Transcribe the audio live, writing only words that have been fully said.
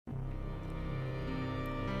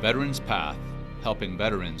Veterans Path, helping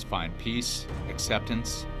veterans find peace,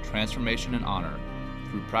 acceptance, transformation, and honor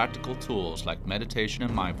through practical tools like meditation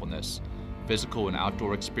and mindfulness, physical and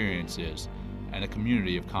outdoor experiences, and a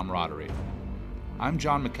community of camaraderie. I'm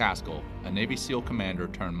John McCaskill, a Navy SEAL commander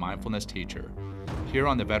turned mindfulness teacher. Here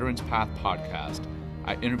on the Veterans Path podcast,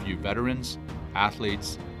 I interview veterans,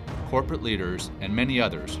 athletes, corporate leaders, and many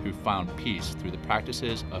others who found peace through the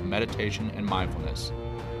practices of meditation and mindfulness,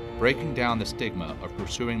 breaking down the stigma of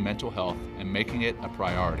pursuing mental health and making it a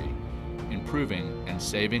priority, improving and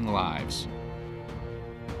saving lives.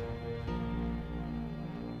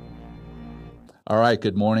 All right,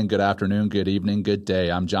 good morning, good afternoon, good evening, good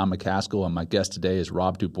day. I'm John McCaskill, and my guest today is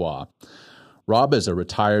Rob Dubois. Rob is a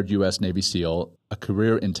retired U.S. Navy SEAL, a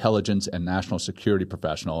career intelligence and national security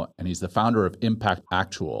professional, and he's the founder of Impact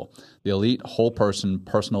Actual, the elite whole-person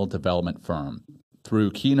personal development firm.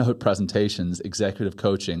 Through keynote presentations, executive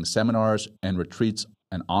coaching, seminars, and retreats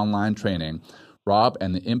and online training, Rob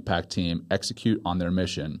and the Impact team execute on their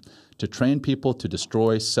mission to train people to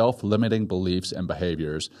destroy self-limiting beliefs and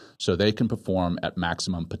behaviors so they can perform at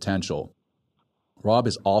maximum potential. Rob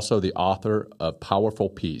is also the author of Powerful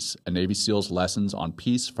Peace, a Navy SEAL's lessons on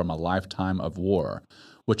peace from a lifetime of war,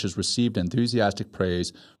 which has received enthusiastic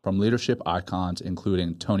praise from leadership icons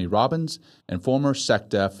including Tony Robbins and former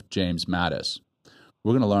SecDef James Mattis.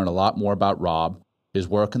 We're going to learn a lot more about Rob, his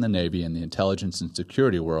work in the Navy and the intelligence and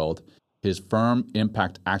security world, his firm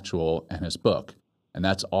Impact Actual, and his book. And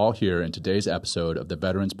that's all here in today's episode of the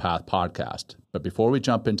Veterans Path podcast. But before we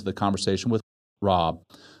jump into the conversation with Rob,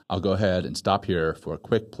 I'll go ahead and stop here for a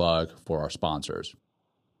quick plug for our sponsors.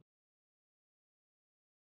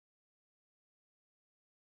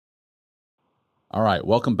 All right,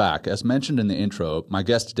 welcome back. As mentioned in the intro, my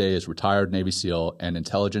guest today is retired Navy SEAL and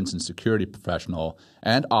intelligence and security professional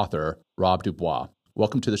and author, Rob Dubois.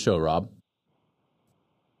 Welcome to the show, Rob.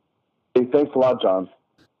 Hey, thanks a lot, John.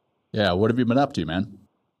 Yeah, what have you been up to, man?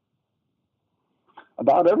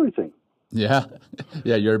 About everything. Yeah,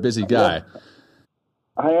 you're a busy guy. Yeah,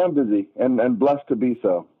 I am busy and blessed to be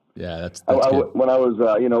so. Yeah, that's good. When I was,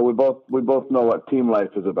 we both know what team life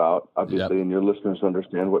is about, obviously, yep. And your listeners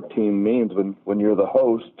understand what team means when you're the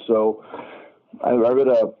host. So I read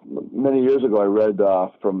many years ago, I read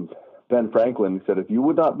from Ben Franklin. He said, if you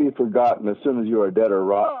would not be forgotten as soon as you are dead or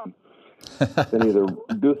rotten, then either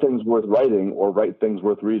do things worth writing or write things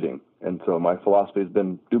worth reading. And so my philosophy has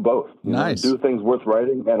been do both. Nice. Do things worth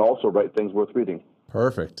writing and also write things worth reading.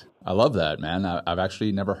 Perfect. I love that, man. I've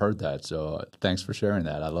actually never heard that, so thanks for sharing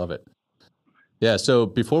that. I love it. Yeah, so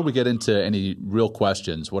before we get into any real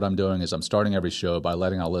questions, what I'm doing is I'm starting every show by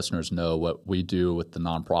letting our listeners know what we do with the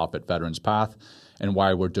nonprofit Veterans Path and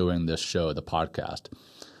why we're doing this show, the podcast.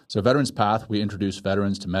 So Veterans Path, we introduce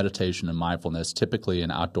veterans to meditation and mindfulness, typically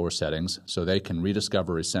in outdoor settings, so they can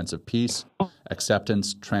rediscover a sense of peace,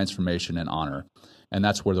 acceptance, transformation, and honor. And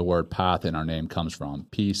that's where the word path in our name comes from: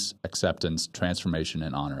 peace, acceptance, transformation,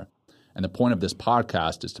 and honor. And the point of this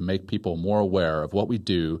podcast is to make people more aware of what we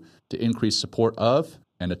do to increase support of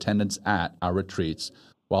and attendance at our retreats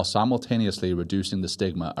while simultaneously reducing the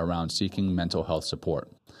stigma around seeking mental health support.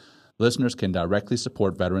 Listeners can directly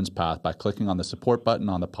support Veterans Path by clicking on the support button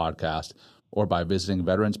on the podcast or by visiting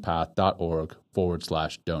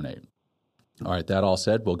veteranspath.org/donate. All right, that all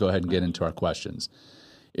said, we'll go ahead and get into our questions.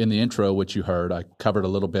 In the intro, which you heard, I covered a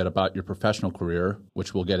little bit about your professional career,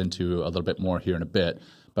 which we'll get into a little bit more here in a bit.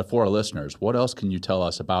 But for our listeners, what else can you tell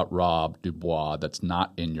us about Rob Dubois that's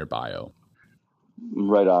not in your bio?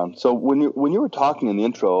 Right on. So when you were talking in the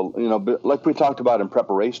intro, like we talked about in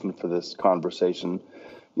preparation for this conversation,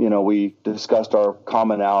 we discussed our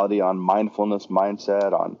commonality on mindfulness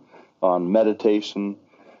mindset, on meditation.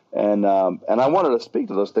 And I wanted to speak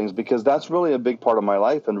to those things because that's really a big part of my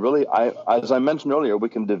life. And really, as I mentioned earlier, we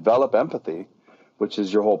can develop empathy, which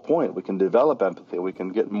is your whole point. We can develop empathy. We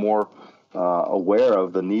can get more aware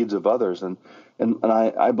of the needs of others. And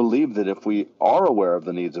I believe that if we are aware of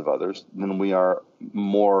the needs of others, then we are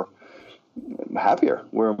more happier.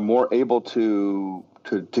 We're more able to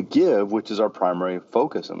give, which is our primary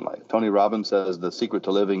focus in life. Tony Robbins says the secret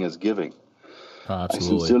to living is giving. Absolutely. I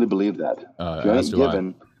sincerely believe that. If you ain't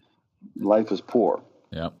given, life is poor.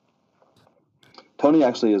 Yep. Tony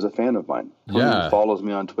actually is a fan of mine. Tony follows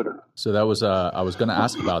me on Twitter. So that was I was going to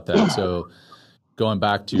ask about that. So going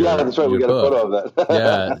back to that's right. We got book, a photo of that.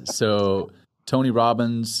 Yeah. So Tony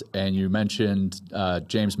Robbins, and you mentioned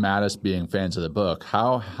James Mattis being fans of the book.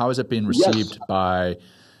 How has it been received by?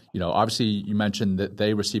 Obviously you mentioned that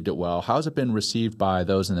they received it well. How has it been received by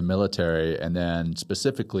those in the military, and then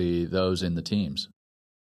specifically those in the teams?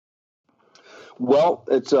 Well,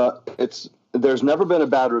 there's never been a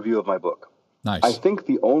bad review of my book. I Nice. think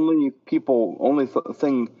the only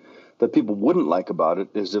thing that people wouldn't like about it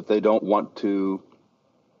is if they don't want to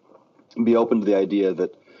be open to the idea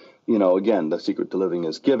that, again, the secret to living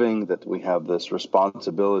is giving, that we have this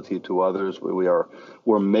responsibility to others.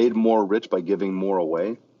 We're made more rich by giving more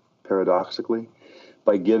away, paradoxically.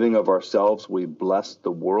 By giving of ourselves, we bless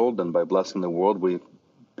the world, and by blessing the world, we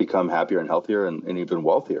become happier and healthier and even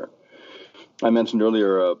wealthier. I mentioned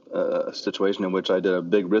earlier a situation in which I did a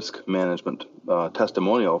big risk management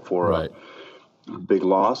testimonial for Right. a big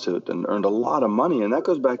lawsuit and earned a lot of money, and that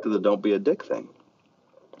goes back to the don't be a dick thing.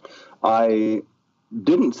 I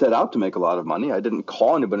didn't set out to make a lot of money. I didn't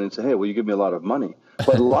call anybody and say, hey, will you give me a lot of money?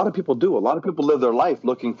 But a lot of people do. A lot of people live their life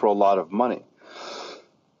looking for a lot of money.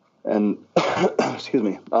 And, excuse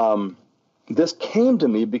me, this came to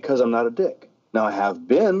me because I'm not a dick. Now, I have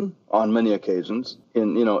been on many occasions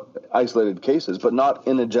in, isolated cases, but not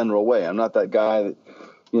in a general way. I'm not that guy that,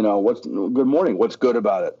 good morning, what's good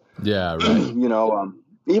about it? Yeah, right.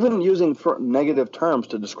 Even using negative terms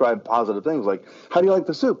to describe positive things, like, how do you like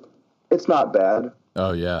the soup? It's not bad.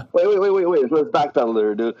 Oh, yeah. Wait. Let's backpedal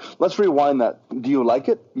there, dude. Let's rewind that. Do you like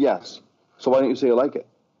it? Yes. So why don't you say you like it?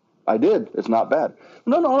 I did. It's not bad.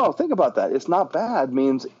 No. Think about that. It's not bad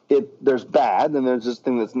means there's bad, and there's this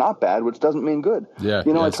thing that's not bad, which doesn't mean good. Yeah,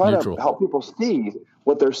 I it's try neutral. to help people see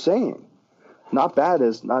what they're saying. Not bad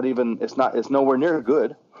is not even. It's nowhere near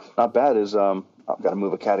good. Not bad is I've got to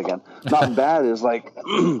move a cat again. Not bad is like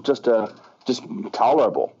just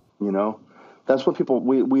tolerable. That's what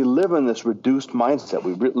we live in this reduced mindset.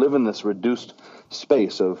 We live in this reduced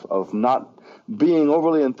space of not being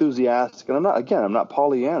overly enthusiastic. And I'm not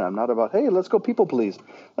Pollyanna. I'm not about, hey, let's go people please.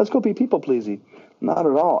 Let's go be people pleasy. Not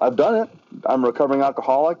at all. I've done it. I'm a recovering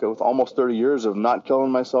alcoholic with almost 30 years of not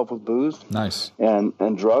killing myself with booze Nice. and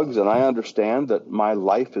drugs. And I understand that my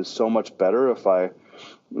life is so much better if I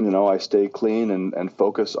stay clean and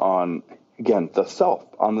focus on, again, the self,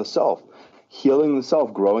 healing the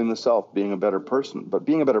self, growing the self, being a better person. But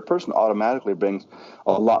being a better person automatically brings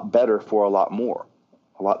a lot better for a lot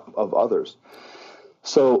of others.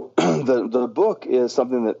 So the book is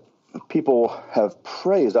something that people have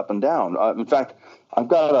praised up and down. In fact, I've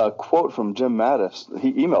got a quote from Jim Mattis.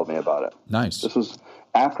 He emailed me about it. Nice. This was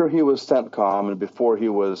after he was CENTCOM and before he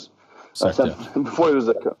was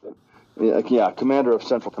commander of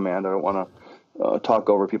Central Command. I don't want to talk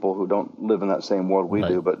over people who don't live in that same world we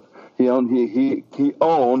do, but he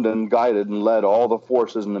owned and guided and led all the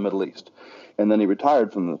forces in the Middle East, and then he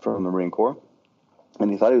retired from the Marine Corps. And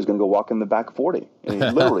he thought he was going to go walk in the back 40. And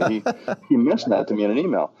he mentioned that to me in an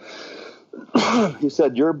email. He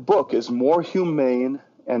said, your book is more humane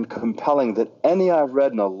and compelling than any I've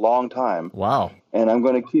read in a long time. Wow. And I'm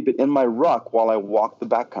going to keep it in my ruck while I walk the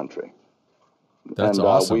backcountry. That's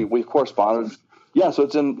awesome. We corresponded. Yeah, so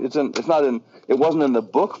it wasn't in the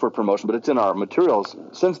book for promotion, but it's in our materials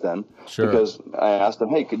since then. Sure. Because I asked him,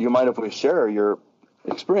 hey, could you mind if we share your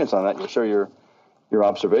experience on that? You share your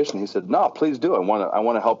observation. He said, no, please do. I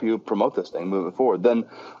want to help you promote this thing, move it forward. Then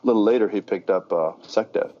a little later, he picked up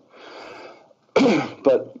SecDef.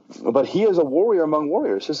 but he is a warrior among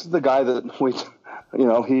warriors. This is the guy that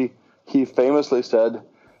he famously said,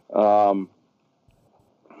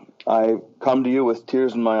 I come to you with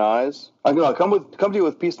tears in my eyes. I come to you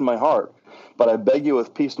with peace in my heart, but I beg you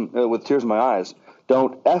with with tears in my eyes.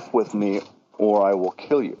 Don't F with me or I will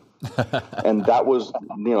kill you. And that was,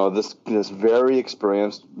 this very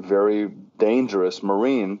experienced, very dangerous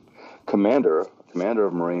Marine commander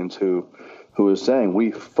of Marines who is saying,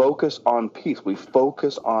 we focus on peace, we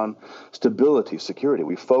focus on stability, security,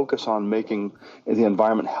 we focus on making the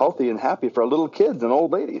environment healthy and happy for our little kids and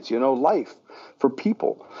old ladies, life for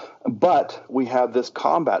people. But we have this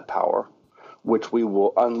combat power, which we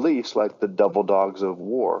will unleash like the devil dogs of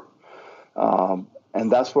war. And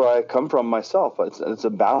that's where I come from myself. It's a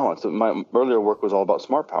balance. My earlier work was all about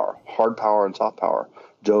smart power, hard power and soft power.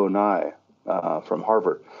 Joe Nye from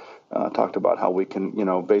Harvard talked about how we can,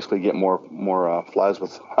 basically get more flies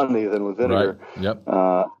with honey than with vinegar. Right. Yep.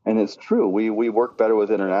 And it's true. We work better with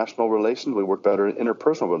international relations. We work better in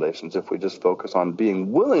interpersonal relations if we just focus on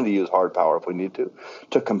being willing to use hard power if we need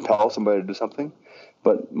to compel somebody to do something.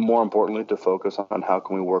 But more importantly, to focus on how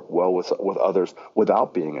can we work well with others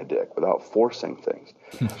without being a dick, without forcing things.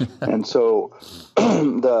 And so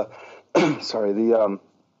the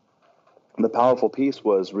powerful piece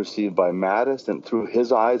was received by Mattis and through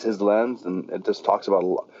his eyes, his lens, and it just talks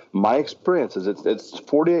about my experiences. It's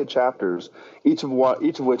 48 chapters, each of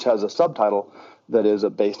which has a subtitle that is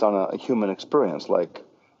based on a human experience, like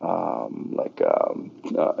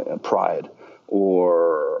pride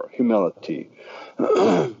or humility,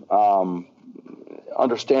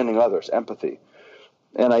 understanding others, empathy.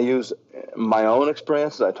 And I use my own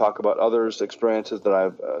experiences. I talk about others' experiences that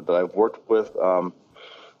I've worked with.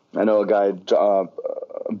 I know a guy,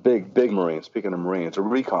 big Marine. Speaking of Marines,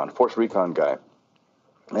 a force recon guy,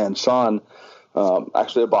 and Sean,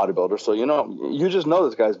 actually a bodybuilder. So you just know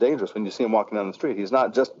this guy's dangerous when you see him walking down the street. He's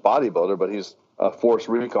not just bodybuilder, but he's a force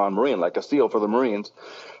recon Marine, like a SEAL for the Marines.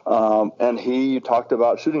 And he talked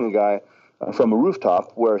about shooting a guy from a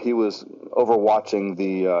rooftop where he was overwatching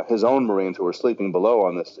his own Marines who were sleeping below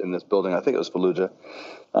in this building. I think it was Fallujah,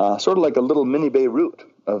 sort of like a little mini Beirut.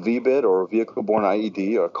 A VBIED or a vehicle-borne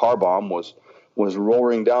IED or a car bomb was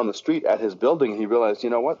roaring down the street at his building. He realized,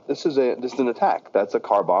 you know what, this is an attack. That's a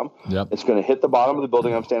car bomb. Yep. It's going to hit the bottom of the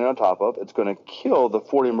building I'm standing on top of. It's going to kill the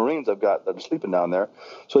 40 Marines I've got that are sleeping down there.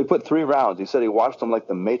 So he put 3 rounds. He said he watched them like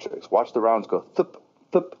the Matrix. Watched the rounds go thup,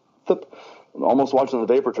 thup, thup. Almost watching the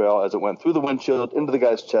vapor trail as it went through the windshield into the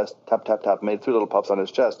guy's chest, tap, tap, tap, made 3 little puffs on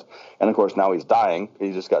his chest. And, of course, now he's dying.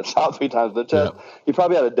 He just got shot 3 times in the chest. Yep. He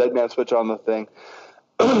probably had a dead man switch on the thing.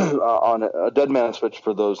 On a dead man switch,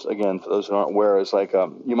 for those who aren't aware, is like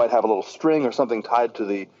you might have a little string or something tied to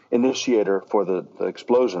the initiator for the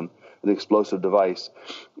explosion, the explosive device,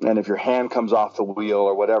 and if your hand comes off the wheel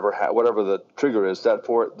or whatever the trigger is,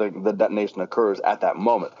 the detonation occurs at that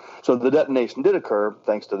moment. So the detonation did occur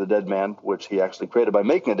thanks to the dead man, which he actually created by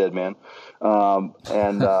making a dead man,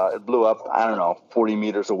 and it blew up, I don't know, 40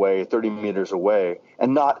 meters away, 30 meters away,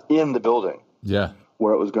 and not in the building. Yeah.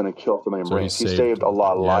 Where it was going to kill so many Marines. He he saved a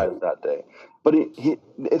lot of lives that day. But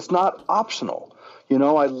it's not optional.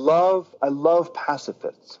 I love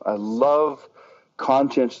pacifists. I love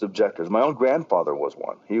conscientious objectors. My own grandfather was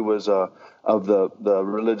one. He was of the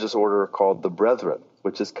religious order called the Brethren,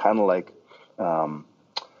 which is kind of like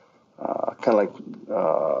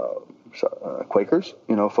Quakers.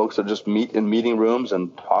 Folks that just meet in meeting rooms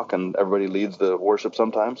and talk, and everybody leads the worship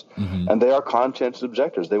sometimes. Mm-hmm. And they are conscientious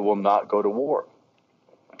objectors. They will not go to war.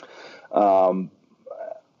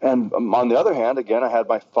 And on the other hand, again, I had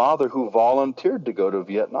my father who volunteered to go to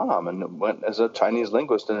Vietnam and went as a Chinese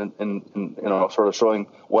linguist in sort of showing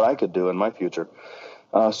what I could do in my future.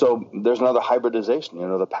 So there's another hybridization,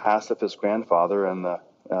 the pacifist grandfather and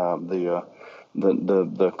the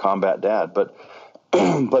combat dad. But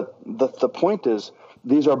the point is,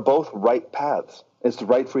 these are both right paths. It's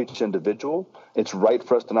right for each individual. It's right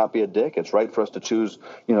for us to not be a dick. It's right for us to choose,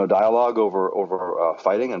 dialogue over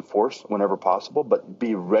fighting and force whenever possible, but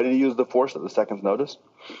be ready to use the force at the second's notice.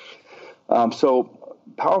 So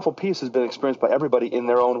powerful peace has been experienced by everybody in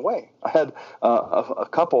their own way. I had a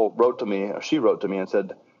couple she wrote to me and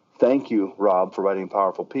said, "Thank you, Rob, for writing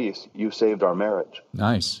Powerful Peace. You saved our marriage."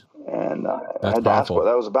 Nice. And I had to ask what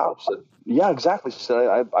that was about. She said, yeah, exactly. She said,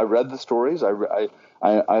 I read the stories. I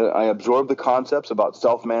absorbed the concepts about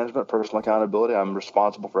self-management, personal accountability. I'm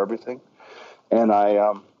responsible for everything. And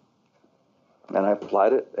I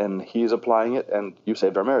applied it, and he's applying it, and you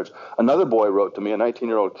saved our marriage. Another boy wrote to me, a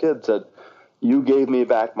 19-year-old kid, said, "You gave me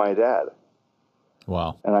back my dad."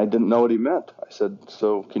 Wow. And I didn't know what he meant. I said,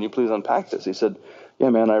 "So can you please unpack this?" He said,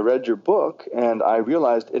 "Yeah, man, I read your book, and I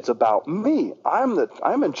realized it's about me. I'm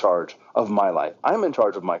in charge of my life. I'm in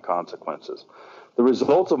charge of my consequences. The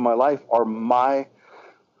results of my life are my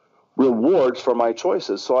rewards for my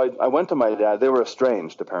choices." So I went to my dad. They were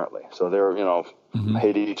estranged, apparently. So they were, mm-hmm.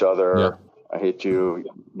 hated each other. Yeah. I hate you,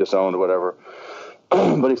 disowned, whatever.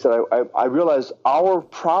 But he said, I realized our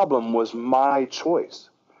problem was my choice.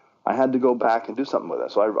 I had to go back and do something with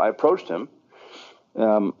it. So I approached him.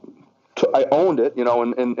 I owned it,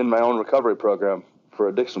 in my own recovery program for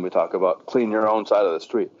addiction. We talk about clean your own side of the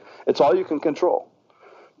street. It's all you can control.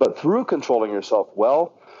 But through controlling yourself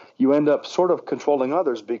well, you end up sort of controlling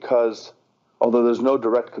others, because although there's no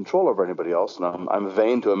direct control over anybody else, and I'm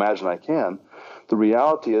vain to imagine I can, the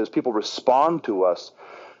reality is people respond to us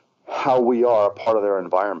how we are a part of their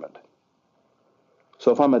environment.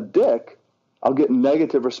 So if I'm a dick, I'll get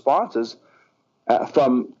negative responses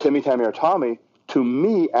from Timmy, Tammy, or Tommy to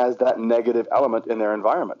me as that negative element in their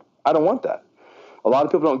environment. I don't want that. A lot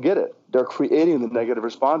of people don't get it. They're creating the negative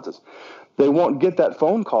responses. They won't get that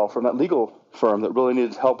phone call from that legal firm that really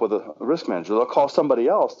needs help with a risk manager. They'll call somebody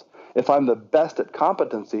else if I'm the best at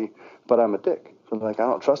competency, but I'm a dick. So like, I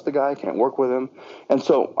don't trust the guy, I can't work with him. And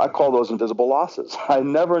so I call those invisible losses. I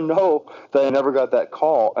never know that I never got that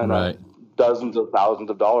call, and dozens of thousands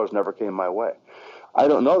of dollars never came my way. I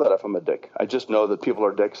don't know that if I'm a dick. I just know that people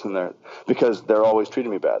are dicks because they're always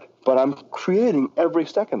treating me bad. But I'm creating every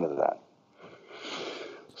second of that.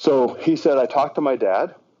 So he said, I talked to my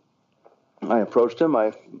dad. I approached him.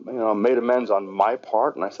 I made amends on my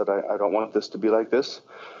part, and I said, I don't want this to be like this.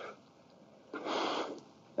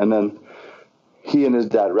 And then He and his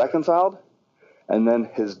dad reconciled, and then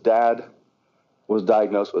his dad was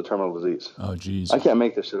diagnosed with a terminal disease. Oh, geez. I can't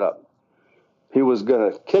make this shit up. He was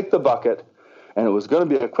going to kick the bucket, and it was going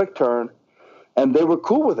to be a quick turn, and they were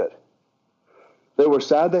cool with it. They were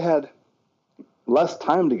sad they had less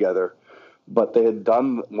time together, but they had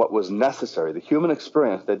done what was necessary, the human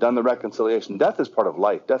experience. They'd done the reconciliation. Death is part of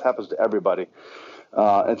life. Death happens to everybody.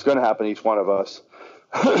 It's going to happen to each one of us,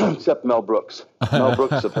 except Mel Brooks. Mel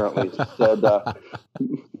Brooks apparently said,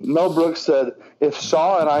 Mel Brooks said, if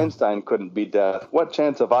Shaw and Einstein couldn't beat death, what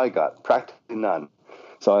chance have I got? Practically none.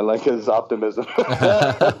 So I like his optimism.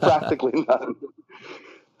 Practically none.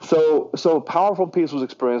 So Powerful Peace was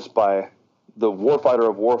experienced by the warfighter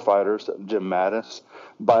of warfighters, Jim Mattis,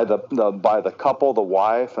 by the couple, the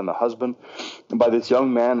wife and the husband, by this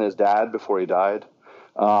young man and his dad before he died.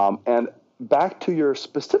 And back to your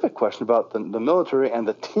specific question about the military and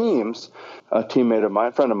the teams, a teammate of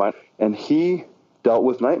mine, friend of mine, and he dealt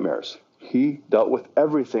with nightmares. He dealt with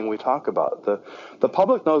everything we talk about. The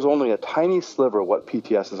public knows only a tiny sliver of what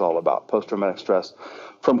PTS is all about, post-traumatic stress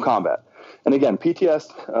from combat. And again, PTS,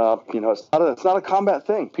 it's not a combat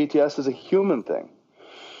thing. PTS is a human thing.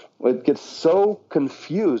 It gets so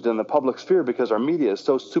confused in the public sphere because our media is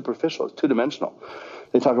so superficial. It's two-dimensional.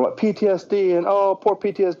 They talk about PTSD and, oh, poor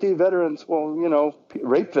PTSD veterans. Well,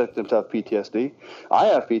 rape victims have PTSD. I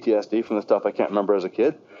have PTSD from the stuff I can't remember as a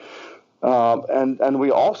kid. And we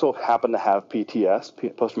also happen to have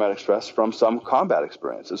PTS, post-traumatic stress, from some combat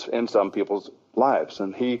experiences in some people's lives.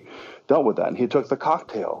 And he dealt with that. And he took the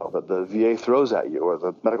cocktail that the VA throws at you or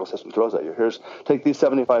the medical system throws at you. Take these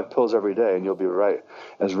 75 pills every day and you'll be right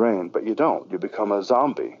as rain. But you don't. You become a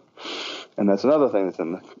zombie. And that's another thing that's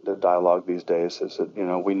in the dialogue these days is that,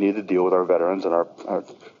 we need to deal with our veterans and our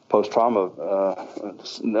post-trauma,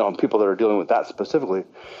 people that are dealing with that specifically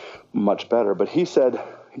much better. But he said,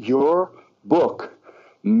 your book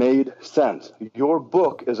made sense. Your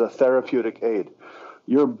book is a therapeutic aid.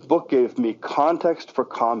 Your book gave me context for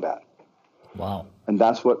combat. Wow. And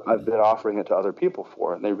that's what I've been offering it to other people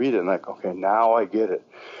for. And they read it and like, okay, now I get it.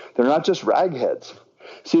 They're not just ragheads.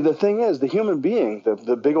 See, the thing is, the human being,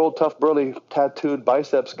 the big old tough burly tattooed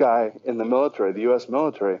biceps guy in the military, the U.S.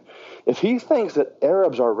 military, if he thinks that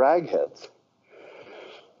Arabs are ragheads,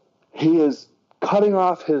 he is cutting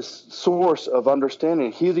off his source of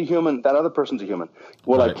understanding. He's a human. That other person's a human.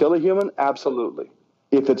 Would I kill a human? Absolutely.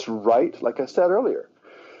 If it's right, like I said earlier,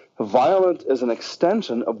 violence is an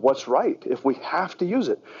extension of what's right if we have to use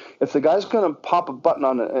it. If the guy's going to pop a button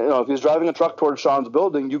on it, if he's driving a truck towards Sean's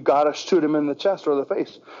building, you got to shoot him in the chest or the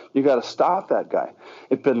face. You got to stop that guy.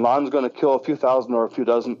 If bin Laden's going to kill a few thousand or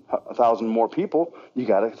a thousand more people, you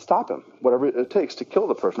got to stop him, whatever it takes to kill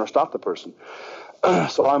the person or stop the person.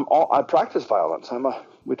 So I practice violence.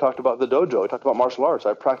 We talked about the dojo. We talked about martial arts.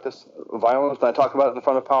 I practice violence, and I talk about it in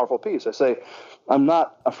front of Powerful Peace. I say, I'm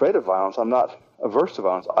not afraid of violence. I'm not averse to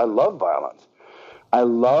violence. I love violence. I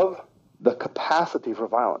love the capacity for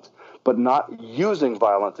violence, but not using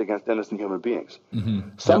violence against innocent human beings. Mm-hmm.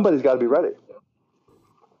 Somebody's got to be ready.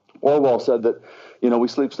 Orwell said that, we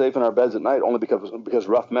sleep safe in our beds at night only because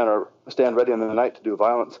rough men stand ready in the night to do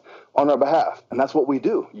violence on our behalf. And that's what we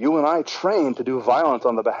do. You and I train to do violence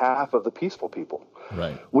on the behalf of the peaceful people.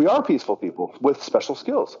 Right. We are peaceful people with special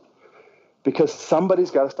skills because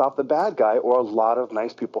somebody's got to stop the bad guy or a lot of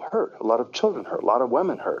nice people hurt, a lot of children hurt, a lot of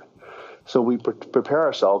women hurt. So we prepare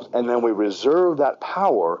ourselves and then we reserve that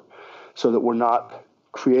power so that we're not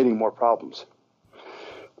creating more problems.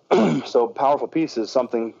 So Powerful Peace is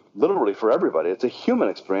something literally for everybody. It's a human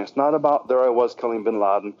experience, not about there I was killing bin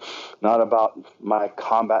Laden, not about my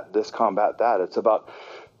combat this, combat that. It's about,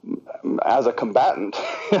 as a combatant,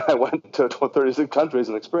 I went to 36 countries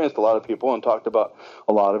and experienced a lot of people and talked about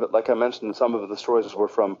a lot of it. Like I mentioned, some of the stories were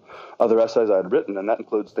from other essays I had written, and that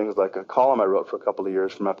includes things like a column I wrote for a couple of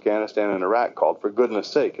years from Afghanistan and Iraq called For Goodness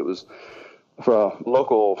Sake. It was for a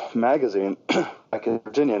local magazine back in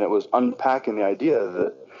Virginia, and it was unpacking the idea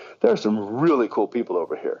that there are some really cool people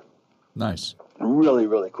over here. Nice. Really,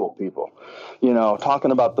 really cool people.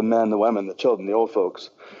 Talking about the men, the women, the children, the old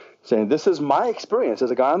folks, saying, this is my experience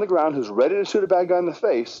as a guy on the ground who's ready to shoot a bad guy in the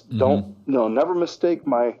face. Mm-hmm. Never mistake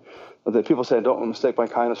the people say, don't mistake my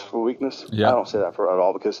kindness for weakness. Yeah. I don't say that at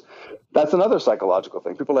all because that's another psychological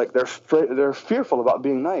thing. People they're fearful about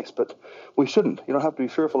being nice, but we shouldn't. You don't have to be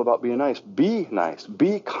fearful about being nice. Be nice.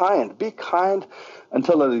 Be kind. Be kind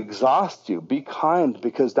until it exhausts you. Be kind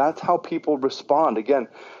because that's how people respond. Again,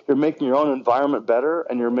 you're making your own environment better,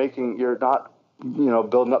 and you're not,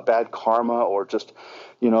 building up bad karma or just,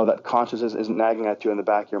 that consciousness isn't nagging at you in the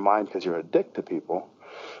back of your mind because you're a dick to people.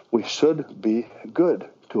 We should be good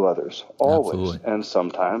to others, always. Absolutely. And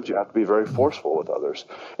sometimes you have to be very forceful with others,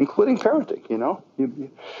 including parenting,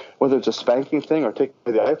 whether it's a spanking thing or taking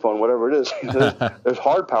the iPhone, whatever it is, there's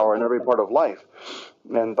hard power in every part of life.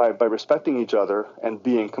 And by respecting each other and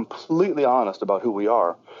being completely honest about who we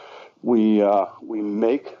are, we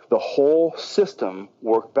make the whole system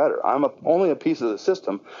work better. I'm only a piece of the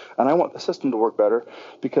system, and I want the system to work better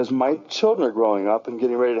because my children are growing up and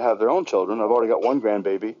getting ready to have their own children. I've already got one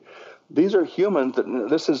grandbaby. These are humans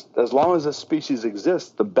that as long as this species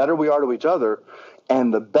exists, the better we are to each other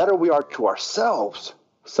and the better we are to ourselves.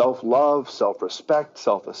 Self-love, self-respect,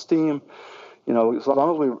 self-esteem. As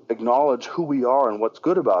long as we acknowledge who we are and what's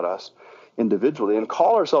good about us individually and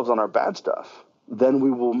call ourselves on our bad stuff, then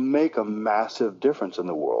we will make a massive difference in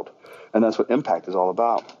the world. And that's what impact is all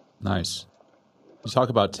about. Nice. You talk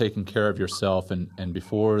about taking care of yourself, and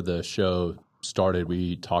before the show started,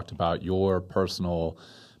 we talked about your personal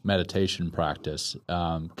meditation practice.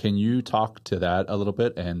 Can you talk to that a little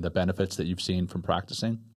bit and the benefits that you've seen from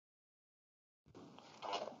practicing?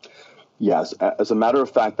 Yes. As a matter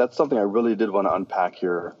of fact, that's something I really did want to unpack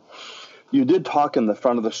here. You did talk in the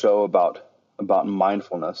front of the show about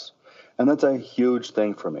mindfulness. And that's a huge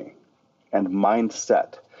thing for me. And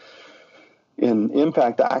mindset. In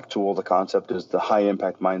Impact Actual, the concept is the high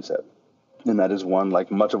impact mindset. And that is one,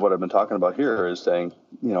 like much of what I've been talking about here, is saying,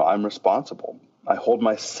 I'm responsible. I hold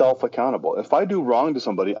myself accountable. If I do wrong to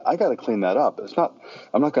somebody, I got to clean that up.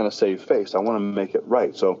 I'm not going to save face. I want to make it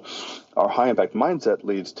right. So our high impact mindset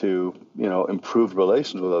leads to, improved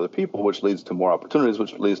relations with other people, which leads to more opportunities,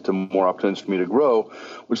 which leads to more opportunities for me to grow,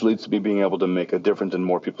 which leads to me being able to make a difference in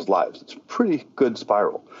more people's lives. It's a pretty good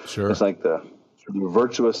spiral. Sure. It's like the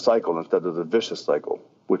virtuous cycle instead of the vicious cycle,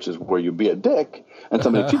 which is where you be a dick and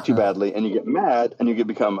somebody treats you badly and you get mad and you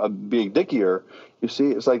become a big dickier. You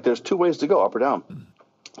see, it's like there's two ways to go, up or down.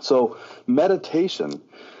 So meditation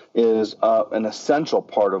is an essential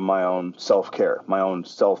part of my own self-care,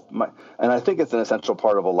 and I think it's an essential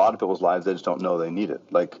part of a lot of people's lives. They just don't know they need it.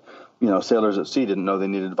 Like, sailors at sea didn't know they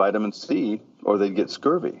needed vitamin C or they'd get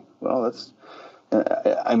scurvy. Well, that's,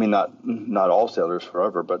 not all sailors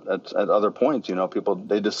forever, but at other points, people,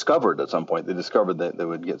 they discovered that they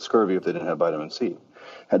would get scurvy if they didn't have vitamin C.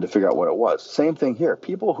 Had to figure out what it was. Same thing here.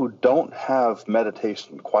 People who don't have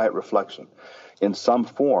meditation, quiet reflection in some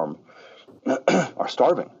form are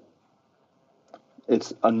starving.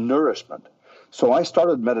 It's a nourishment. So I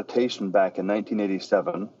started meditation back in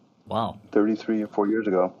 1987. Wow. 33 or 4 years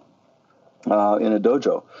ago in a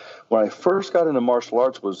dojo. When I first got into martial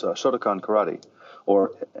arts was Shotokan Karate,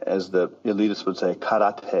 or as the elitists would say,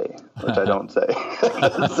 karate, which I don't say.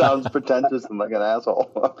 It sounds pretentious and like an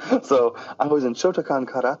asshole. So I was in Shotokan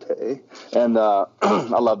Karate, and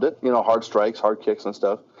I loved it. Hard strikes, hard kicks and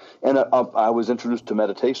stuff. And I was introduced to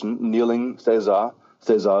meditation, kneeling, seiza.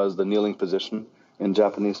 Seiza is the kneeling position in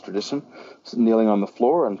Japanese tradition. It's kneeling on the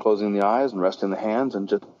floor and closing the eyes and resting the hands and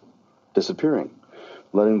just disappearing,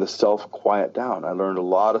 letting the self quiet down. I learned a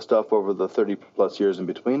lot of stuff over the 30 plus years in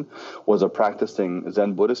between. Was a practicing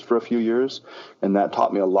Zen Buddhist for a few years, and that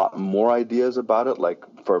taught me a lot more ideas about it. Like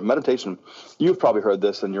for meditation, you've probably heard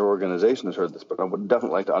this and your organization has heard this, but I would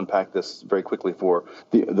definitely like to unpack this very quickly for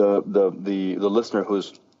the listener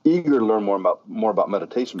who's eager to learn more about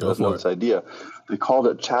meditation, but doesn't know this idea. They called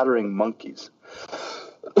it chattering monkeys.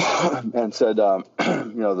 And said,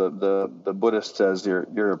 the Buddhist says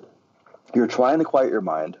you're trying to quiet your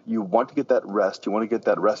mind. You want to get that rest. You want to get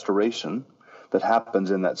that restoration that happens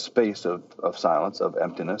in that space of silence, of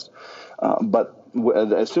emptiness. But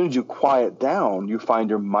as soon as you quiet down, you find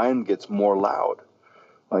your mind gets more loud.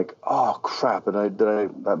 Like, oh crap!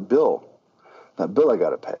 That bill I got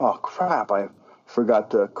to pay. Oh crap! I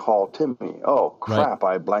forgot to call Timmy. Oh crap!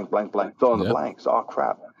 Right. I blank. Fill in the blanks. Oh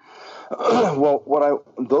crap! Well,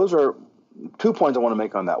 those are 2 points I want to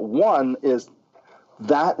make on that. One is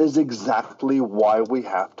that is exactly why we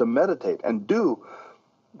have to meditate and do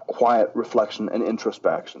quiet reflection and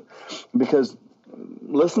introspection. Because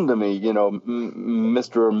listen to me,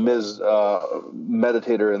 Mr. or Ms.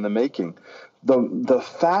 Meditator in the making. The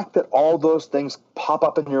fact that all those things pop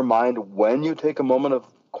up in your mind when you take a moment of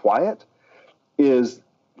quiet is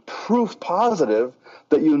proof positive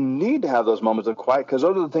that you need to have those moments of quiet, because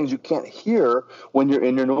those are the things you can't hear when you're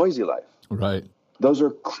in your noisy life. Right. Those are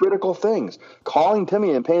critical things. Calling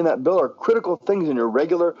Timmy and paying that bill are critical things in your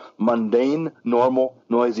regular, mundane, normal,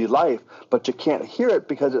 noisy life, but you can't hear it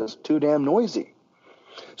because it's too damn noisy.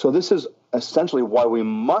 So this is essentially why we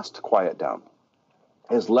must quiet down.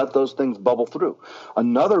 is let those things bubble through.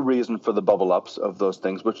 Another reason for the bubble ups of those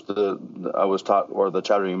things, which I was taught, or the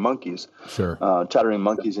chattering monkeys, Sure. Chattering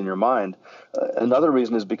monkeys in your mind. Another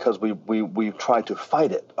reason is because we try to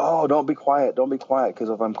fight it. Oh, don't be quiet, because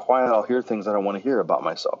if I'm quiet, I'll hear things I don't want to hear about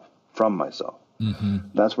myself, from myself. Mm-hmm.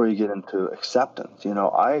 That's where you get into acceptance.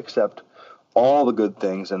 I accept all the good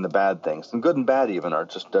things and the bad things, and good and bad even are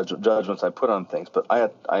just judgments I put on things. But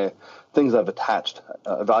I things I've attached,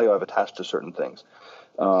 value I've attached to certain things.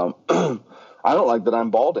 I don't like that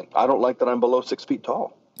I'm balding. I don't like that I'm below 6 feet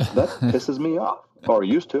tall. That pisses me off, or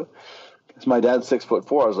used to. Because my dad's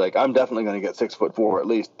 6'4". I was like, I'm definitely going to get 6'4" at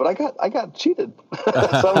least. But I got cheated.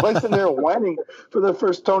 So I'm like sitting there whining for the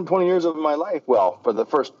first 20 years of my life. Well, for the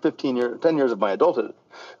first 10 years of my adulthood.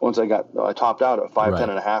 Once I topped out at 5'10"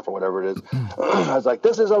 and a half or whatever it is. I was like,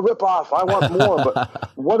 this is a ripoff. I want more.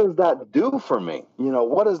 But what does that do for me?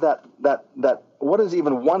 What is that what does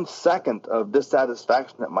even 1 second of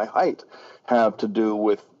dissatisfaction at my height have to do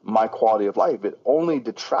with my quality of life? It only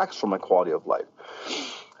detracts from my quality of life.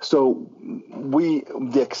 So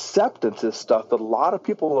the acceptance is stuff that a lot of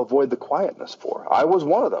people avoid the quietness for. I was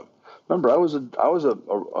one of them. Remember, I was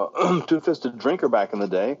a two-fisted drinker back in the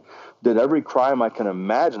day, did every crime I can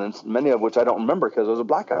imagine, and many of which I don't remember because I was a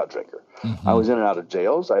blackout drinker. Mm-hmm. I was in and out of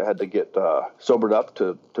jails. I had to get sobered up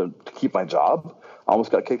to keep my job. I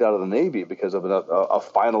almost got kicked out of the Navy because of a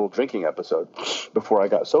final drinking episode before I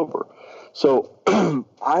got sober. So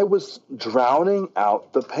I was drowning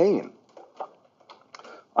out the pain.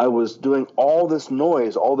 I was doing all this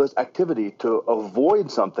noise, all this activity to avoid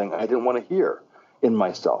something I didn't want to hear in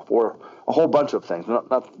myself, or a whole bunch of things, not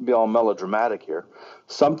to be all melodramatic here.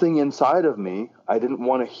 Something inside of me, I didn't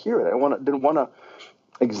want to hear it. Didn't want to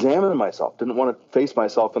examine myself, didn't want to face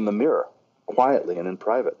myself in the mirror quietly and in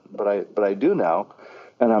private. But I do now,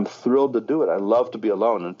 and I'm thrilled to do it. I love to be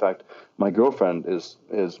alone. In fact, my girlfriend is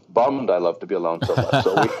bummed I love to be alone so much.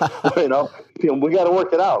 So we got to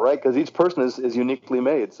work it out, right? Because each person is uniquely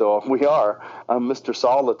made. So we are. I'm Mr.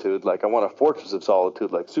 Solitude. Like I want a fortress of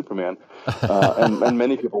solitude, like Superman. And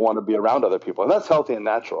many people want to be around other people, and that's healthy and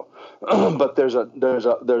natural. But there's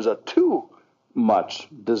a too much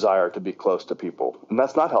desire to be close to people, and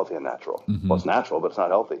that's not healthy and natural. Mm-hmm. Well, it's natural, but it's not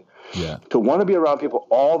healthy. Yeah. To want to be around people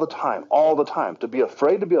all the time, to be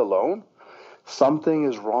afraid to be alone, something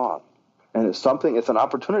is wrong. And it's an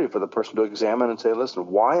opportunity for the person to examine and say, listen,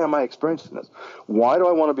 why am I experiencing this? Why do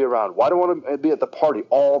I want to be around? Why do I want to be at the party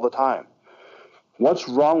all the time? What's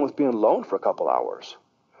wrong with being alone for a couple hours?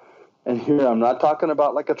 And here, I'm not talking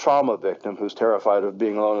about like a trauma victim who's terrified of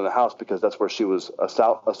being alone in the house because that's where she was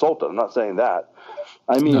assaulted. I'm not saying that.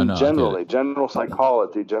 I mean, generally, general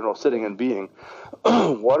psychology, general sitting and being.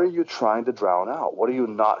 What are you trying to drown out? What are you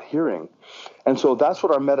not hearing? And so that's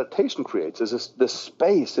what our meditation creates, is this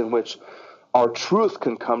space in which our truth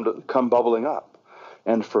can come bubbling up.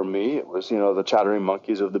 And for me, it was, the chattering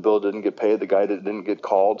monkeys of the bill didn't get paid, the guy didn't get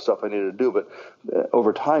called, stuff I needed to do. But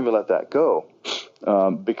over time, you let that go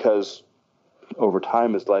because over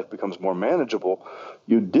time, as life becomes more manageable,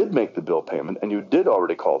 you did make the bill payment and you did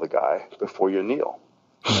already call the guy before you kneel.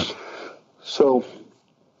 Yeah.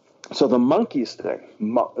 So the monkeys thing,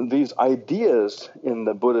 these ideas in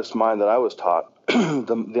the Buddhist mind that I was taught,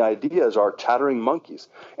 the ideas are chattering monkeys.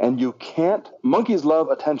 And monkeys love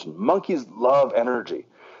attention. Monkeys love energy.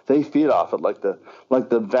 They feed off it like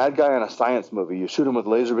the bad guy in a science movie. You shoot him with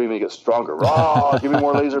laser beam and he gets stronger. Rah, give me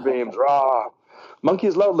more laser beams. Rah.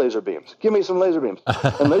 Monkeys love laser beams. Give me some laser beams.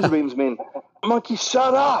 And laser beams mean, monkey,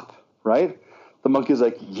 shut up, right? The monkey's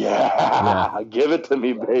like, yeah, give it to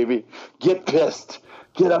me, baby. Get pissed.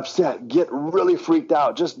 Get upset, get really freaked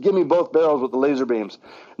out. Just give me both barrels with the laser beams.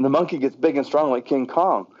 And the monkey gets big and strong like King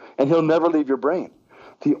Kong, and he'll never leave your brain.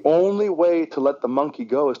 The only way to let the monkey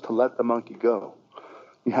go is to let the monkey go.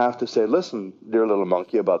 You have to say, listen, dear little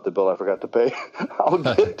monkey, about the bill I forgot to pay. I'll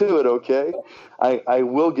get to it, okay? I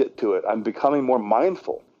will get to it. I'm becoming more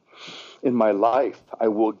mindful in my life. I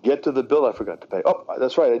will get to the bill I forgot to pay. Oh,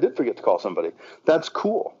 that's right, I did forget to call somebody. That's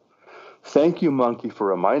cool. Thank you, monkey, for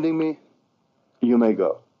reminding me. You may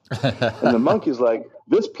go. And the monkey's like,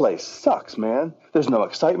 this place sucks, man. There's no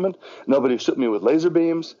excitement. Nobody shooting me with laser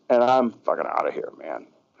beams, and I'm fucking out of here, man.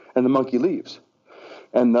 And the monkey leaves.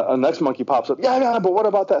 And the next monkey pops up. Yeah, but what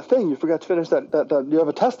about that thing? You forgot to finish that you have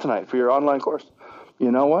a test tonight for your online course.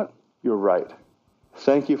 You know what? You're right.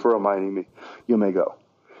 Thank you for reminding me. You may go.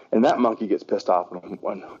 And that monkey gets pissed off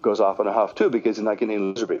and goes off in a huff, too, because he's not getting any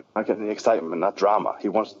laser beam, not getting any excitement, not drama. He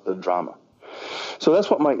wants the drama. So that's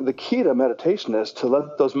what the key to meditation is, to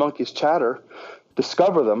let those monkeys chatter,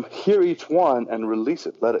 discover them, hear each one, and release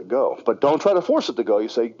it, let it go. But don't try to force it to go. You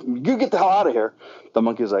say, you get the hell out of here. The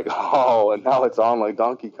monkey's like, oh, and now it's on like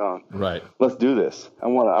Donkey Kong. Right. Let's do this. I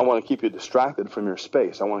want to keep you distracted from your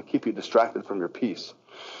space. I want to keep you distracted from your peace.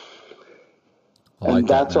 And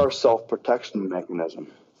that's our self-protection mechanism.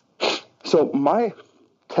 So my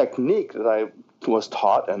technique that I was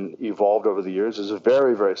taught and evolved over the years is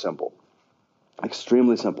very, very simple.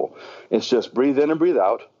 Extremely simple. It's just breathe in and breathe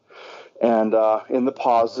out. And in the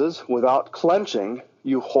pauses, without clenching,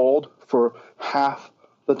 you hold for half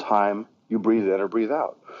the time you breathe in or breathe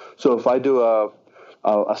out. So if I do a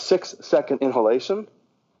 6-second inhalation,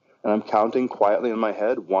 and I'm counting quietly in my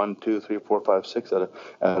head, 1, 2, 3, 4, 5, 6 at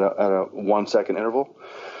a 1 second interval,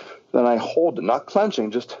 then I hold it, not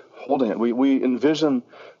clenching, just holding it. We envision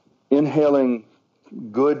inhaling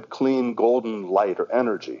good, clean, golden light or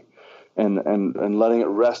energy, and letting it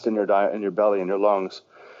rest in your belly and your lungs,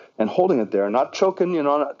 and holding it there, not choking,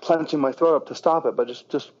 not clenching my throat up to stop it, but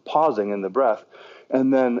just pausing in the breath,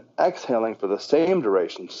 and then exhaling for the same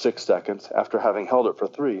duration, 6 seconds, after having held it for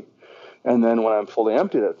 3. And then when I'm fully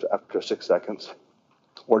emptied after 6 seconds,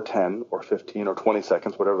 or 10, or 15, or 20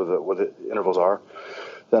 seconds, whatever the intervals are,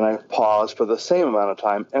 then I pause for the same amount of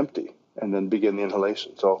time empty, and then begin the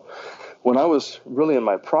inhalation. So when I was really in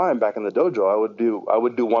my prime back in the dojo, I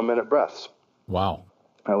would do 1 minute breaths. Wow.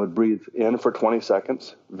 I would breathe in for 20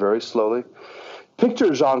 seconds, very slowly.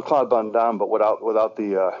 Picture Jean-Claude Van Damme, but without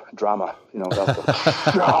the drama, without the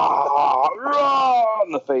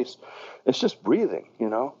in the face. It's just breathing,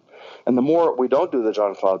 And the more we don't do the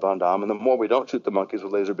Jean-Claude Van Damme, and the more we don't shoot the monkeys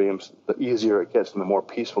with laser beams, the easier it gets and the more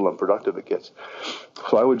peaceful and productive it gets.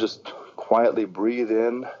 So I would just quietly breathe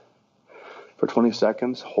in for 20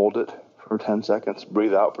 seconds, hold it for 10 seconds,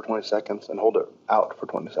 breathe out for 20 seconds, and hold it out for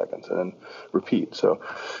 20 seconds, and then repeat. So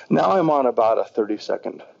now I'm on about a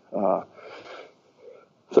 30-second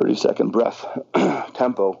breath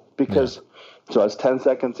tempo, because so it's 10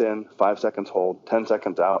 seconds in, 5 seconds hold, 10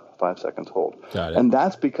 seconds out, 5 seconds hold. Got it. And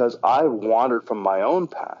that's because I wandered from my own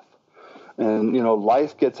path, and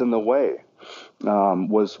life gets in the way.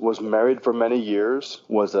 Was married for many years,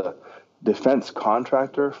 was a defense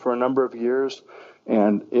contractor for a number of years,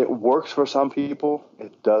 and it works for some people.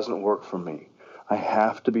 It doesn't work for me. I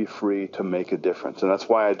have to be free to make a difference, and that's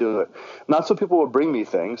why I do it. Not so people will bring me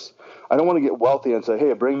things. I don't want to get wealthy and say,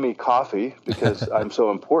 hey, bring me coffee because I'm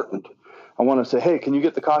so important. I want to say, hey, can you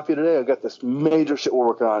get the coffee today? I've got this major shit we're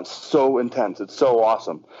working on. It's so intense. It's so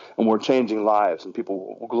awesome. And we're changing lives. And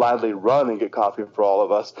people will gladly run and get coffee for all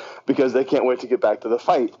of us because they can't wait to get back to the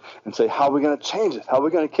fight and say, how are we going to change it? How are we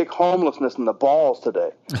going to kick homelessness in the balls today?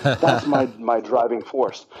 That's my driving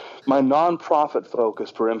force. My nonprofit focus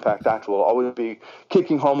for Impact Actual will always be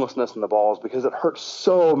kicking homelessness in the balls because it hurts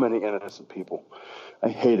so many innocent people. I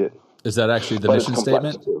hate it. Is that actually the mission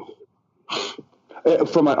statement?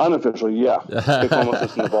 For my unofficial, yeah. Kick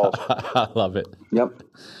homelessness in the balls. I love it. Yep.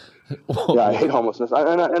 Yeah, I hate homelessness.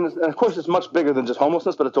 And of course, it's much bigger than just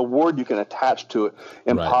homelessness, but it's a word you can attach to it.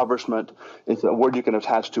 Impoverishment. Right. It's a word you can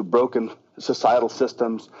attach to broken societal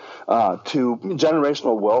systems, to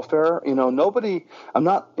generational welfare. I'm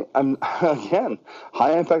again,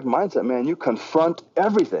 high impact mindset, man. You confront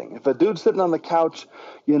everything. If a dude's sitting on the couch,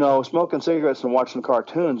 smoking cigarettes and watching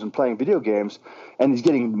cartoons and playing video games, and he's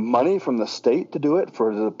getting money from the state to do it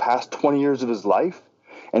for the past 20 years of his life,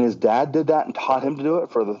 and his dad did that and taught him to do it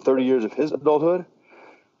for the 30 years of his adulthood,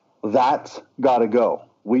 that's got to go.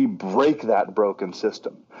 We break that broken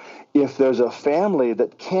system. If there's a family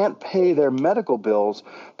that can't pay their medical bills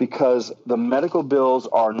because the medical bills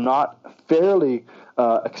are not fairly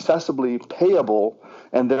accessibly payable,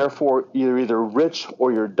 and therefore you're either rich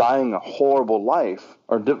or you're dying a horrible life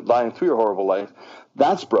or dying through your horrible life,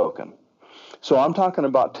 that's broken. So I'm talking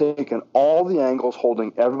about taking all the angles,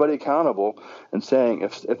 holding everybody accountable, and saying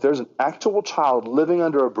if there's an actual child living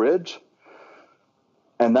under a bridge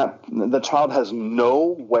and that the child has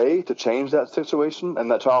no way to change that situation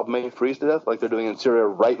and that child may freeze to death like they're doing in Syria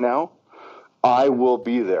right now, I will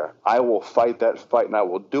be there. I will fight that fight, and I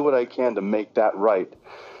will do what I can to make that right,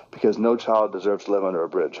 because no child deserves to live under a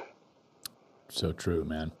bridge. So true,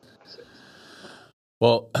 man.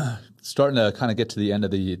 Well, starting to kind of get to the end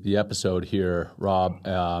of the episode here, Rob,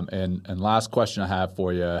 and last question I have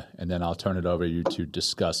for you, and then I'll turn it over to you to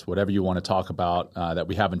discuss whatever you want to talk about that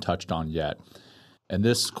we haven't touched on yet. And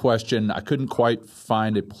this question, I couldn't quite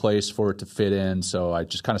find a place for it to fit in, so I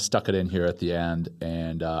just kind of stuck it in here at the end,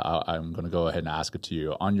 and I'm going to go ahead and ask it to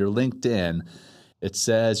you. On your LinkedIn, it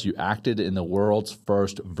says you acted in the world's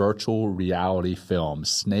first virtual reality film,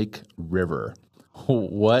 Snake River.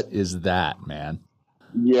 What is that, man?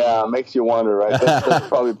 Yeah, it makes you wonder, right? That's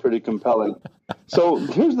probably pretty compelling. So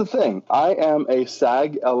here's the thing. I am a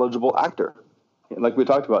SAG eligible actor. Like we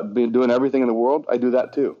talked about, doing everything in the world, I do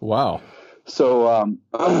that too. Wow. So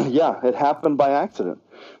yeah, it happened by accident.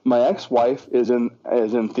 My ex-wife is in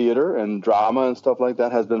theater and drama and stuff like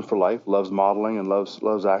that, has been for life, loves modeling and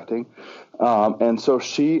loves acting. And so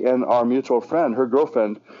she and our mutual friend, her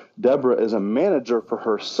girlfriend, Deborah, is a manager for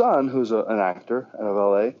her son, who's an actor out of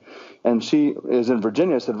LA. And she is in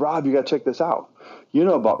Virginia. I said, Rob, you got to check this out. You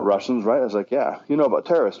know about Russians, right? I was like, yeah. You know about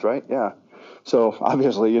terrorists, right? Yeah. So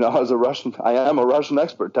obviously, I am a Russian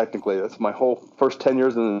expert technically. That's my whole first 10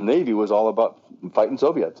 years in the Navy was all about fighting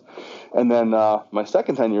Soviets. And then my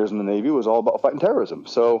second 10 years in the Navy was all about fighting terrorism.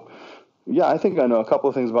 So yeah, I think I know a couple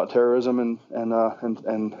of things about terrorism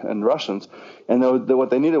and Russians. And what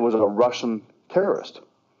they needed was a Russian terrorist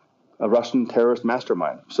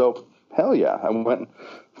mastermind. So hell yeah, I went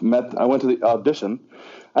to the audition.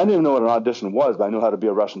 I didn't even know what an audition was, but I knew how to be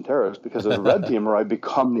a Russian terrorist because as a red teamer, I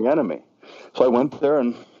become the enemy. So I went there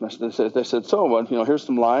and they said, so, here's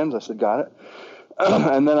some lines. I said, got it.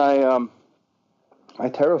 And then I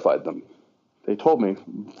terrified them. They told me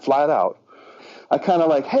flat out. I kind of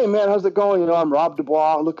like, hey man, how's it going? I'm Rob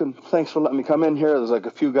Dubois. Thanks for letting me come in here. There's like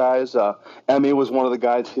a few guys. Emmy was one of the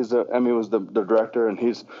guys. Emmy was the director, and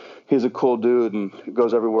he's a cool dude and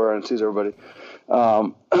goes everywhere and sees everybody.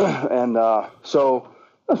 So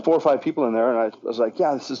there's 4 or 5 people in there, and I was like,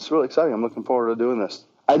 yeah, this is really exciting. I'm looking forward to doing this.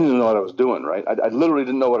 I didn't know what I was doing, right? I literally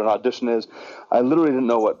didn't know what an audition is. I literally didn't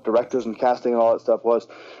know what directors and casting and all that stuff was.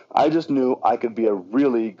 I just knew I could be a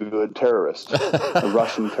really good terrorist, a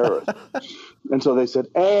Russian terrorist. And so they said,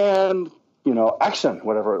 and, action,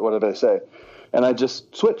 whatever they say. And I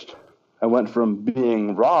just switched. I went from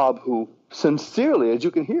being Rob, who sincerely, as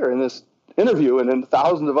you can hear in this interview and in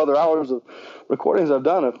thousands of other hours of recordings I've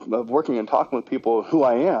done of working and talking with people, who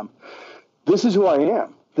I am. This is who I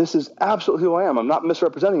am. This is absolutely who I am. I'm not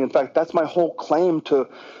misrepresenting. In fact, that's my whole claim to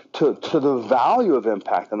the value of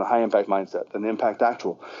impact and the high impact mindset and the impact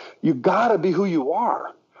actual. You got to be who you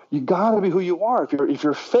are. You got to be who you are. If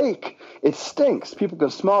you're fake, it stinks. People can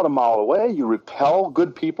smell it a mile away. You repel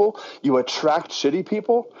good people. You attract shitty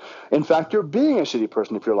people. In fact, you're being a shitty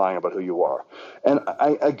person if you're lying about who you are. And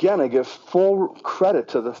I give full credit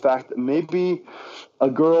to the fact that maybe a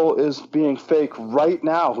girl is being fake right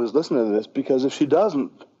now who's listening to this, because if she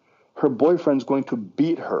doesn't, her boyfriend's going to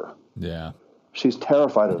beat her. Yeah. She's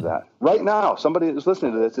terrified of that. Right now, somebody who's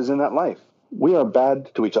listening to this is in that life. We are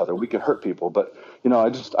bad to each other. We can hurt people, but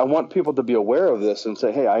I want people to be aware of this and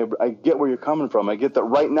say, hey, I get where you're coming from. I get that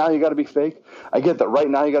right now you got to be fake. I get that right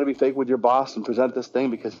now you got to be fake with your boss and present this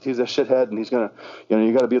thing because he's a shithead and he's gonna,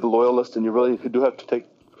 you got to be the loyalist, and you do have to take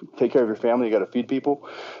care of your family. You got to feed people,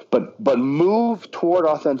 but move toward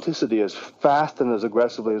authenticity as fast and as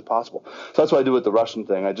aggressively as possible. So that's what I do with the Russian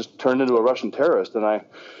thing. I just turned into a Russian terrorist, and I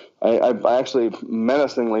actually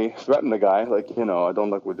menacingly threatened the guy, like, I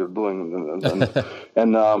don't like what they're doing.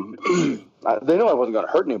 And they know I wasn't going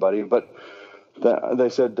to hurt anybody, but they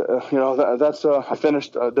said, I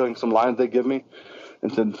finished doing some lines they give me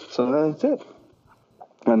and said, so that's it.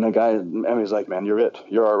 And the guy, Emmy's like, man, you're it.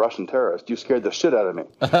 You're a Russian terrorist. You scared the shit out of me.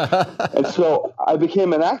 And so I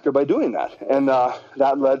became an actor by doing that. And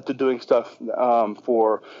that led to doing stuff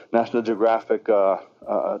for National Geographic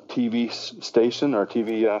TV station or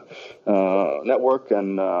TV network,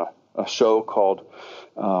 and a show called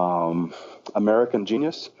American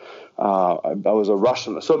Genius. I was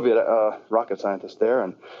a Soviet rocket scientist there,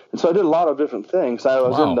 and so I did a lot of different things. I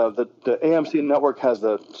was in the AMC network has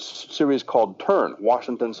the series called Turn,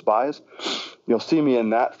 Washington Spies. You'll see me in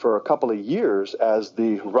that for a couple of years as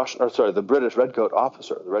the British Redcoat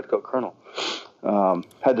officer, the Redcoat Colonel.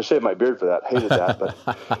 Had to shave my beard for that. Hated that, but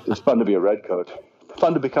it's fun to be a Redcoat.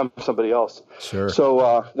 Fun to become somebody else. Sure.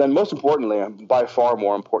 So then most importantly, by far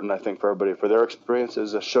more important, I think, for everybody, for their experience,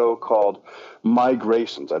 is a show called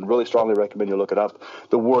Migrations. I'd really strongly recommend you look it up.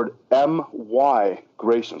 The word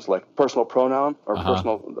M-Y-grations, like personal pronoun or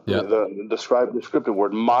personal, the descriptive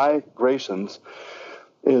word, migrations,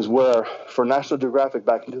 is where, for National Geographic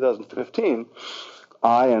back in 2015,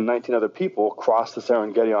 I and 19 other people crossed the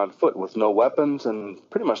Serengeti on foot with no weapons and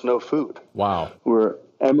pretty much no food. Wow. We're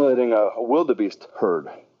emulating a wildebeest herd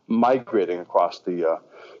migrating across the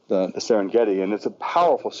Serengeti, and it's a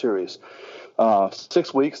powerful series.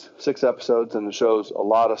 6 weeks, 6 episodes, and it shows a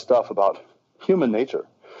lot of stuff about human nature.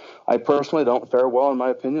 I personally don't fare well, in my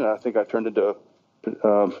opinion. I think I turned into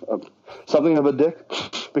something of a dick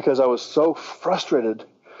because I was so frustrated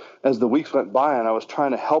as the weeks went by, and I was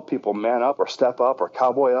trying to help people man up or step up or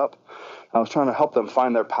cowboy up. I was trying to help them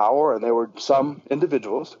find their power, and there were some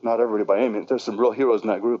individuals, not everybody by any means, there's some real heroes in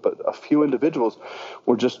that group, but a few individuals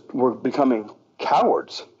were becoming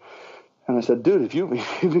cowards. And I said, dude, if you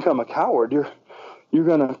become a coward, you're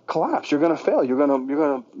going to collapse. You're going to fail. You're going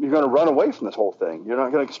to run away from this whole thing. You're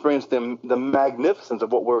not going to experience the magnificence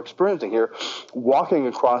of what we're experiencing here, walking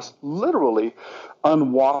across literally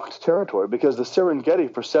unwalked territory, because the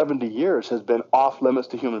Serengeti for 70 years has been off limits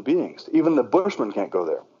to human beings. Even the Bushmen can't go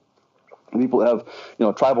there. People that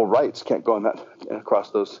have, tribal rights can't go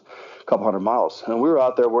across those couple hundred miles. And we were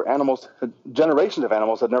out there where generations of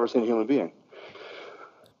animals had never seen a human being.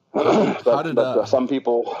 But some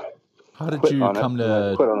people. How did you come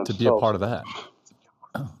to be a part of that?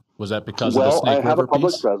 Was that because of the Snake River piece? I have a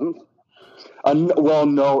public presence.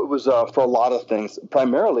 No, it was for a lot of things.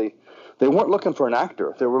 Primarily, they weren't looking for an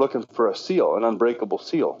actor. They were looking for a seal, an unbreakable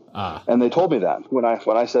seal. And they told me that when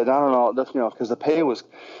I said, I don't know, because the pay was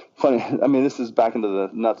funny. I mean, this is back into the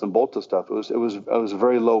nuts and bolts of stuff. It was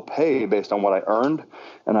very low pay based on what I earned,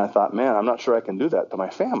 and I thought, man, I'm not sure I can do that to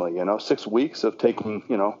my family. 6 weeks of taking,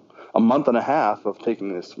 a month and a half of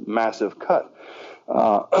taking this massive cut,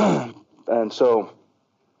 and so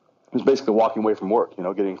it was basically walking away from work.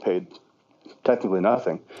 Getting paid technically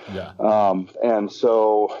nothing. Yeah. And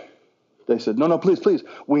so they said, no, please,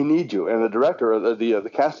 we need you. And the director, the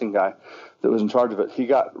casting guy that was in charge of it, he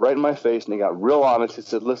got right in my face and he got real honest. He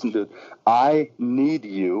said, listen, dude, I need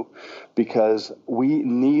you because we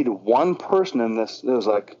need one person in this. There was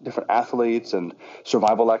like different athletes and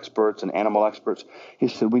survival experts and animal experts. He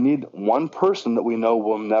said, we need one person that we know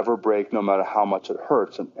will never break no matter how much it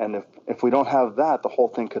hurts. And if we don't have that, the whole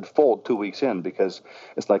thing could fold 2 weeks in because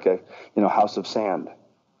it's like a, house of sand.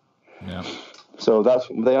 Yeah. So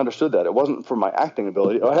they understood that. It wasn't for my acting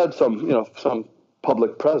ability. I had some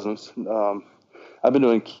public presence. I've been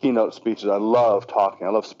doing keynote speeches. I love talking. I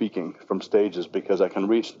love speaking from stages because I can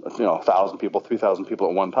reach 1,000 people, 3,000 people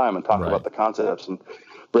at one time and talk about the concepts and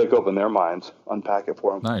break open their minds, unpack it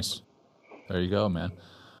for them. Nice. There you go, man.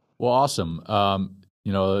 Well, awesome.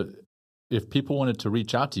 If people wanted to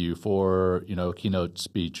reach out to you for, a keynote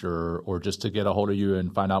speech or just to get a hold of you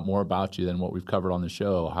and find out more about you than what we've covered on the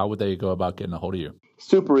show, how would they go about getting a hold of you?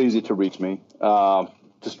 Super easy to reach me.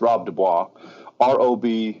 Just Rob Dubois,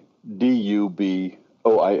 ROBDUBOIS.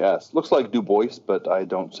 Looks like Du Bois, but I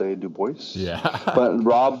don't say Du Bois. Yeah. But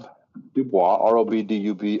Rob Dubois,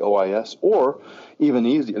 ROBDUBOIS, or even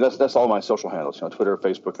easy. That's all my social handles, Twitter,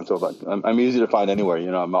 Facebook, and so on. I'm easy to find anywhere.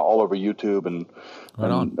 I'm all over YouTube and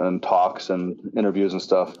talks and interviews and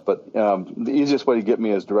stuff. But the easiest way to get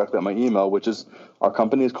me is directly at my email, which is our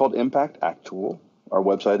company is called Impact Actual. Our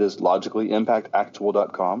website is logically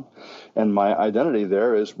impactactual.com, and my identity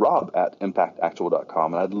there is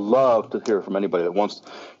rob@impactactual.com. And I'd love to hear from anybody that wants,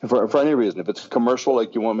 for any reason, if it's commercial,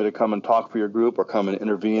 like you want me to come and talk for your group or come and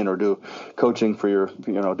intervene or do coaching for your,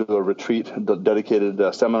 do a retreat, dedicated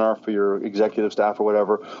seminar for your executive staff or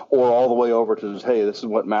whatever, or all the way over to just, hey, this is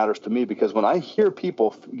what matters to me. Because when I hear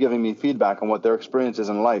people giving me feedback on what their experience is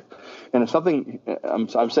in life, and if something,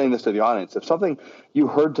 I'm saying this to the audience, if something you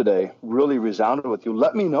heard today really resounded with you,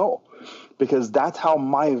 let me know, because that's how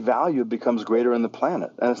my value becomes greater in the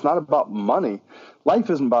planet. And it's not about money.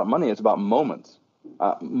 Life isn't about money. It's about moments.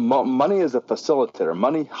 Money is a facilitator.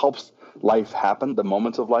 Money helps life happen, the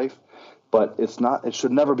moments of life, but it's not. It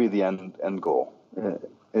should never be the end goal.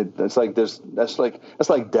 It's like that's like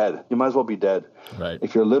dead. You might as well be dead. Right.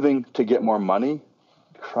 If you're living to get more money,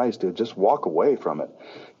 Christ, dude, just walk away from it.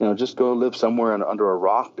 Just go live somewhere under a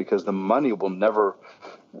rock, because the money will never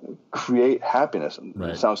create happiness.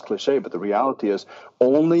 Right. It sounds cliche, but the reality is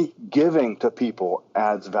only giving to people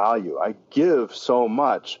adds value. I give so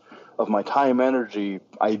much of my time, energy,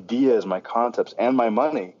 ideas, my concepts, and my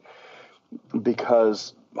money,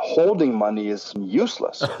 because holding money is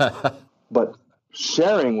useless. But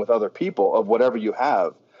sharing with other people of whatever you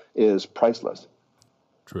have is priceless.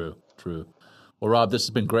 True. Well, Rob, this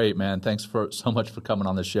has been great, man. Thanks so much for coming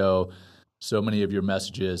on the show. So many of your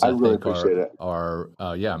messages, I really appreciate it.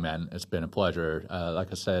 Yeah, man, it's been a pleasure. Like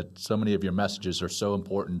I said, so many of your messages are so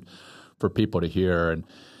important for people to hear,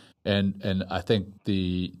 and I think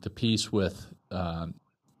the piece with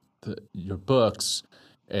your books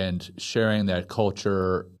and sharing that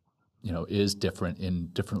culture, is different in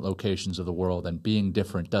different locations of the world, and being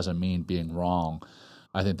different doesn't mean being wrong.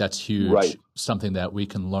 I think that's huge. Right. Something that we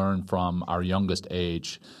can learn from our youngest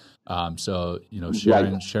age.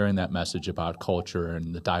 Sharing that message about culture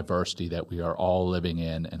and the diversity that we are all living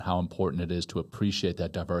in, and how important it is to appreciate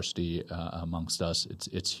that diversity amongst us.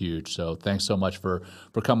 It's huge. So thanks so much for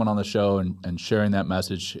coming on the show and sharing that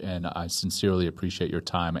message. And I sincerely appreciate your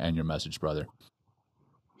time and your message, brother.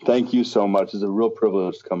 Thank you so much. It's a real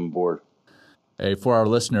privilege to come aboard. Hey, for our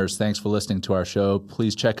listeners, thanks for listening to our show.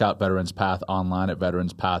 Please check out Veterans Path online at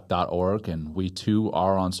veteranspath.org, and we too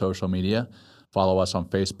are on social media. Follow us on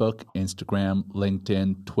Facebook, Instagram,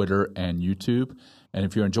 LinkedIn, Twitter, and YouTube. And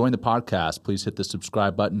if you're enjoying the podcast, please hit the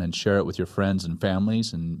subscribe button and share it with your friends and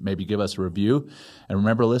families, and maybe give us a review. And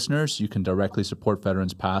remember, listeners, you can directly support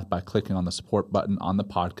Veterans Path by clicking on the support button on the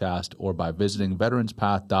podcast or by visiting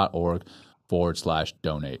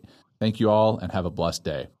veteranspath.org/donate. Thank you all, and have a blessed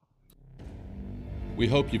day. We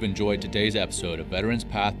hope you've enjoyed today's episode of Veterans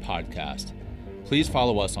Path Podcast. Please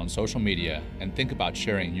follow us on social media and think about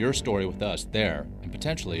sharing your story with us there and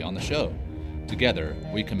potentially on the show. Together,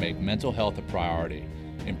 we can make mental health a priority,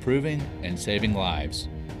 improving and saving lives.